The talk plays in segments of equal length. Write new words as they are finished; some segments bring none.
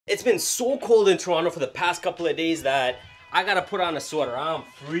It's been so cold in Toronto for the past couple of days that I gotta put on a sweater. I'm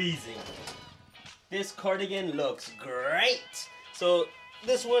freezing. This cardigan looks great. So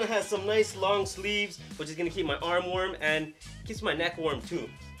this one has some nice long sleeves, which is gonna keep my arm warm and keeps my neck warm too.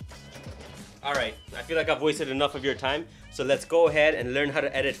 All right, I feel like I've wasted enough of your time, so let's go ahead and learn how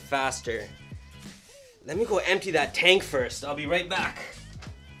to edit faster. Let me go empty that tank first. I'll be right back.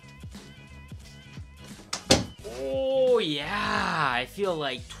 Oh yeah, I feel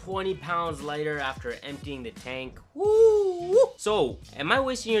like 20 pounds lighter after emptying the tank. Woo! So, am I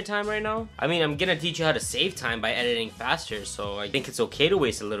wasting your time right now? I mean, I'm gonna teach you how to save time by editing faster, so I think it's okay to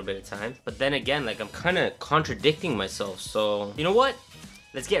waste a little bit of time. But then again, like, I'm kind of contradicting myself, so you know what?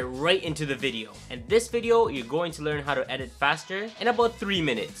 Let's get right into the video. In this video, you're going to learn how to edit faster in about 3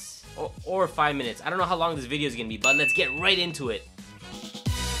 minutes or 5 minutes. I don't know how long this video is gonna be, but let's get right into it.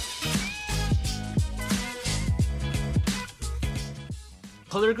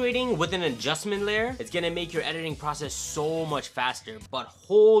 Color grading with an adjustment layer, it's gonna make your editing process so much faster, but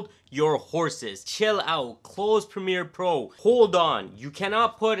hold your horses. Chill out, close Premiere Pro. Hold on, you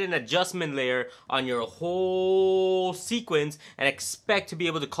cannot put an adjustment layer on your whole sequence and expect to be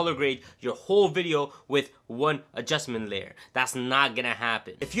able to color grade your whole video with one adjustment layer. That's not gonna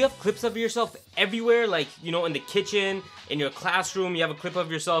happen. If you have clips of yourself everywhere, like, you know, in the kitchen, in your classroom, you have a clip of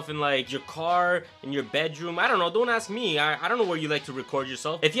yourself in like your car, in your bedroom, I don't know, don't ask me. I don't know where you like to record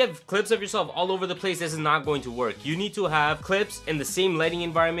yourself. If you have clips of yourself all over the place, this is not going to work. You need to have clips in the same lighting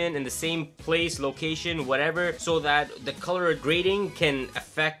environment, in the same place, location, whatever, so that the color grading can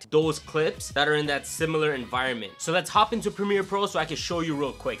affect those clips that are in that similar environment. So let's hop into Premiere Pro so I can show you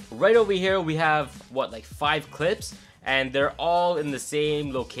real quick. Right over here, we have, what, like 5 clips, and they're all in the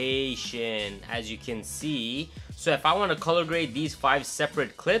same location, as you can see. So if I want to color grade these 5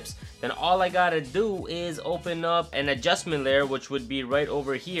 separate clips, then all I gotta do is open up an adjustment layer, which would be right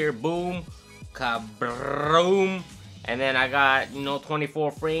over here. Boom, kabroom. And then I got, you know,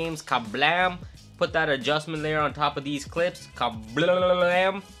 24 frames, kablam. Put that adjustment layer on top of these clips,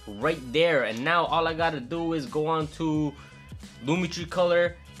 kablam, right there. And now all I gotta do is go on to Lumetri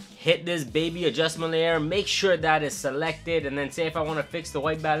Color, hit this baby adjustment layer, make sure that is selected, and then say if I want to fix the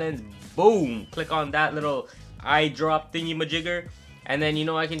white balance, boom, click on that little eye drop thingy majigger, and then, you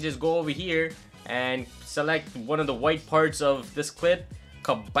know, I can just go over here and select one of the white parts of this clip,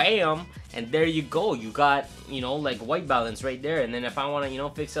 kabam, and there you go. You got, you know, like white balance right there. And then if I want to, you know,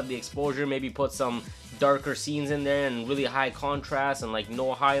 fix up the exposure, maybe put some darker scenes in there and really high contrast and like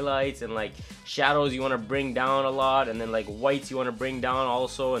no highlights, and like shadows you want to bring down a lot, and then like whites you want to bring down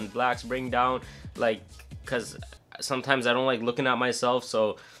also, and blacks bring down, like, because sometimes I don't like looking at myself.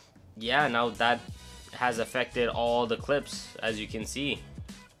 So yeah, now that has affected all the clips, as you can see.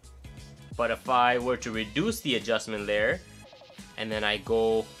 But if I were to reduce the adjustment layer, and then I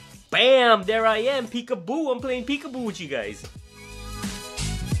go, bam, there I am, peekaboo, I'm playing peekaboo with you guys.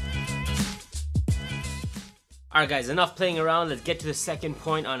 Alright guys, enough playing around, let's get to the second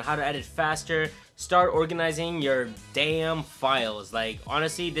point on how to edit faster. Start organizing your damn files. Like,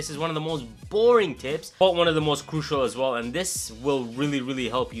 honestly, this is one of the most boring tips, but one of the most crucial as well, and this will really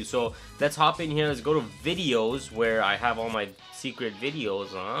help you. So let's hop in here, let's go to videos, where I have all my secret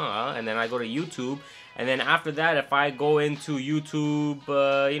videos, and then I go to YouTube. And then after that, if I go into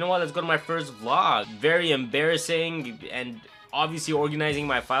YouTube, you know what, let's go to my first vlog. Very embarrassing, and obviously organizing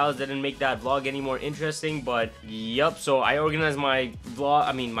my files didn't make that vlog any more interesting, but yup. So I organized my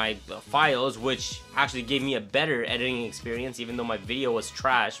my files, which actually gave me a better editing experience, even though my video was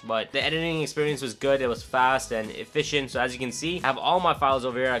trash. But the editing experience was good, it was fast and efficient. So as you can see, I have all my files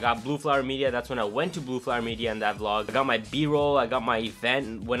over here. I got Blue Flower Media, that's when I went to Blue Flower Media in that vlog. I got my b-roll, I got my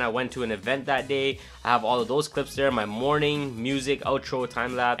event when I went to an event that day. I have all of those clips there, my morning, music, outro,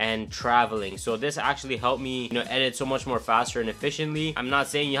 time-lapse, and traveling. So this actually helped me, you know, edit so much more faster and efficiently. I'm not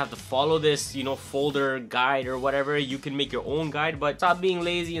saying you have to follow this, you know, folder guide or whatever. You can make your own guide, but stop being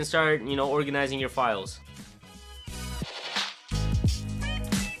lazy and start, you know, organizing your files.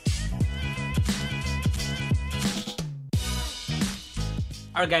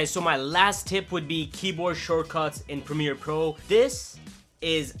 Alright guys, so my last tip would be keyboard shortcuts in Premiere Pro. This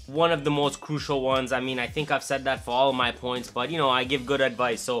is one of the most crucial ones. I mean, I think I've said that for all of my points, but you know, I give good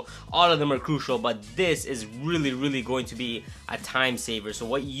advice, so all of them are crucial, but this is really going to be a time saver. So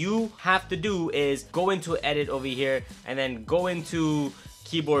what you have to do is go into edit over here, and then go into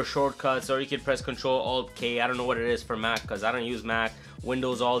keyboard shortcuts, or you can press Control Alt K. I don't know what it is for Mac, because I don't use Mac,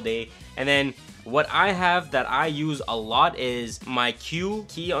 Windows all day. And then what I have that I use a lot is my Q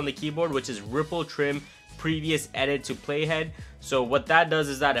key on the keyboard, which is Ripple Trim Previous Edit to Playhead. So what that does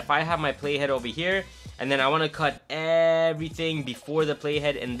is that if I have my playhead over here and then I want to cut everything before the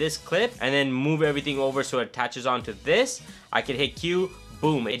playhead in this clip, and then move everything over so it attaches onto this. I can hit Q,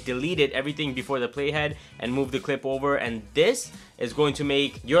 boom, it deleted everything before the playhead and moved the clip over, and this is going to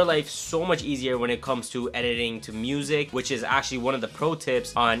make your life so much easier when it comes to editing to music, which is actually one of the pro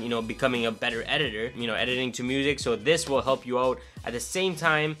tips on, you know, becoming a better editor, you know, editing to music. So this will help you out. At the same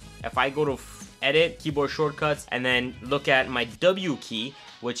time, if I go to edit, keyboard shortcuts, and then look at my W key,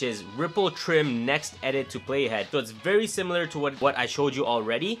 which is ripple trim next edit to playhead. So it's very similar to what I showed you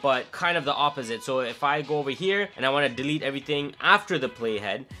already, but kind of the opposite. So if I go over here and I want to delete everything after the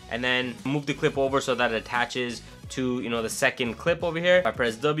playhead and then move the clip over so that it attaches to, you know, the second clip over here, I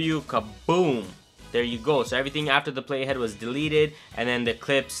press W, kaboom. There you go. So everything after the playhead was deleted, and then the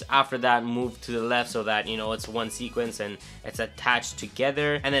clips after that moved to the left so that, you know, it's one sequence and it's attached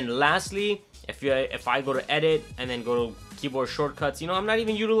together. And then lastly, if I go to edit and then go to keyboard shortcuts, you know, I'm not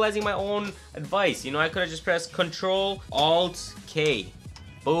even utilizing my own advice. You know, I could have just pressed Control Alt K,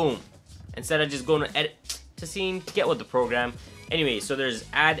 boom, instead of just going to edit to scene. Get with the program. Anyway, so there's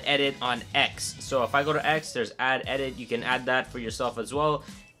add edit on X. So if I go to X, there's add edit. You can add that for yourself as well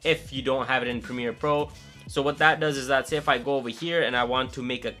if you don't have it in Premiere Pro. So what that does is that, say if I go over here and I want to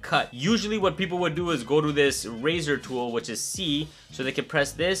make a cut, usually what people would do is go to this razor tool, which is C, so they can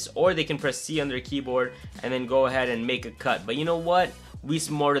press this, or they can press C on their keyboard and then go ahead and make a cut. But you know what? We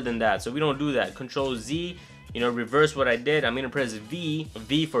smarter than that, so we don't do that. Control Z, you know, reverse what I did. I'm gonna press V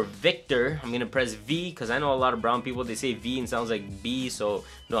for Victor. I'm gonna press V because I know a lot of brown people, they say V and sounds like B, so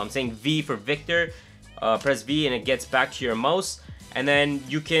no, I'm saying V for Victor. Press V and it gets back to your mouse, and then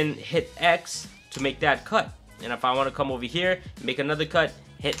you can hit X to make that cut. And if I want to come over here, make another cut,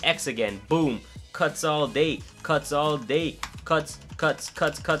 hit X again, boom, cuts all day, cuts all day, cuts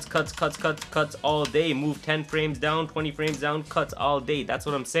all day, move 10 frames down, 20 frames down, cuts all day. That's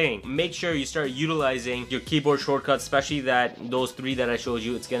what I'm saying. Make sure you start utilizing your keyboard shortcuts, especially those 3 that I showed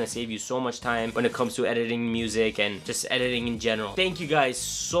you. It's gonna save you so much time when it comes to editing music and just editing in general. Thank you guys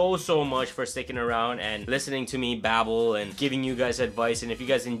so much for sticking around and listening to me babble and giving you guys advice. And if you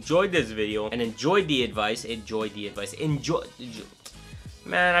guys enjoyed this video and enjoyed the advice,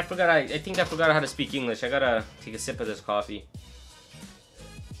 man, I think I forgot how to speak English. I gotta take a sip of this coffee.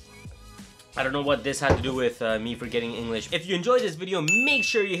 I don't know what this had to do with me forgetting English. If you enjoyed this video, make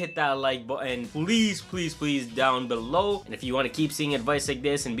sure you hit that like button, please down below. And if you want to keep seeing advice like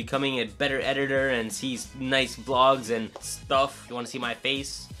this and becoming a better editor and see nice vlogs and stuff, you want to see my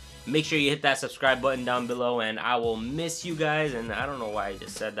face, make sure you hit that subscribe button down below, and I will miss you guys. And I don't know why I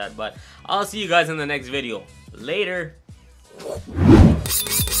just said that, but I'll see you guys in the next video. Later.